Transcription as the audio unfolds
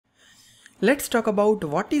Let's talk about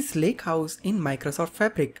what is LakeHouse in Microsoft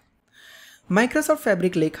Fabric. Microsoft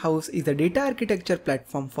Fabric LakeHouse is a data architecture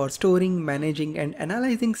platform for storing, managing, and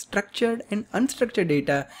analyzing structured and unstructured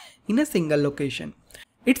data in a single location.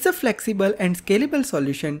 It's a flexible and scalable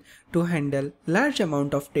solution to handle large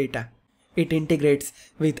amount of data. It integrates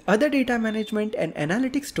with other data management and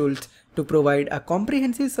analytics tools to provide a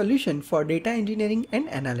comprehensive solution for data engineering and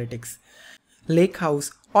analytics.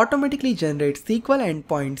 LakeHouse automatically generates SQL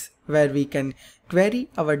endpoints where we can query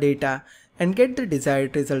our data and get the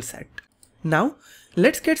desired result set. Now,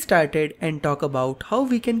 let's get started and talk about how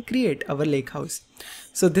we can create our LakeHouse.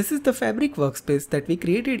 So this is the Fabric workspace that we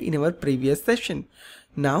created in our previous session.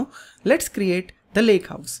 Now, let's create the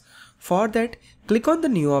LakeHouse. For that, click on the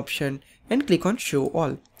new option and click on Show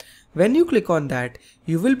All. When you click on that,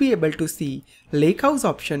 you will be able to see LakeHouse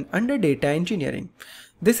option under Data Engineering.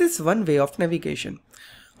 This is one way of navigation.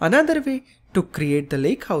 Another way to create the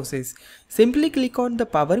LakeHouse is simply click on the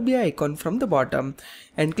Power BI icon from the bottom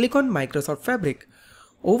and click on Microsoft Fabric.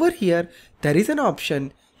 Over here, there is an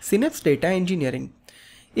option Synapse Data Engineering.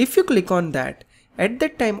 If you click on that, at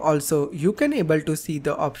that time also you can able to see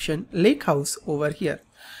the option LakeHouse over here.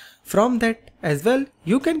 From that as well,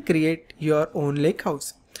 you can create your own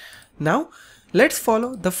LakeHouse. Now, let's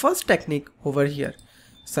follow the first technique over here.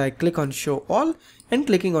 So I click on Show All and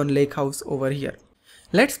clicking on LakeHouse over here.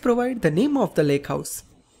 Let's provide the name of the LakeHouse.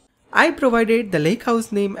 I provided the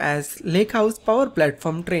LakeHouse name as LakeHouse Power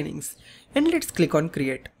Platform Trainings and let's click on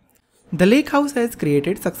Create. The LakeHouse has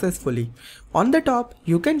created successfully. On the top,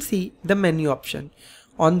 you can see the menu option.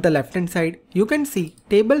 On the left hand side, you can see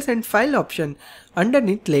Tables and File option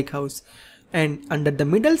underneath LakeHouse. And under the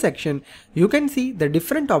middle section, you can see the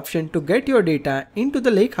different option to get your data into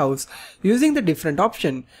the LakeHouse using the different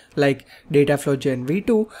option like Dataflow Gen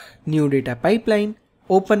V2, New Data Pipeline,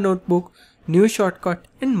 Open Notebook, New Shortcut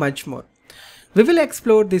and much more. We will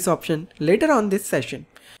explore this option later on this session.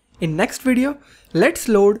 In next video, let's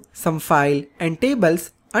load some file and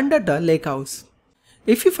tables under the LakeHouse.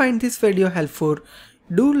 If you find this video helpful,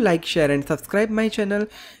 do like, share and subscribe my channel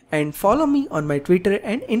and follow me on my Twitter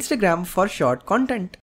and Instagram for short content.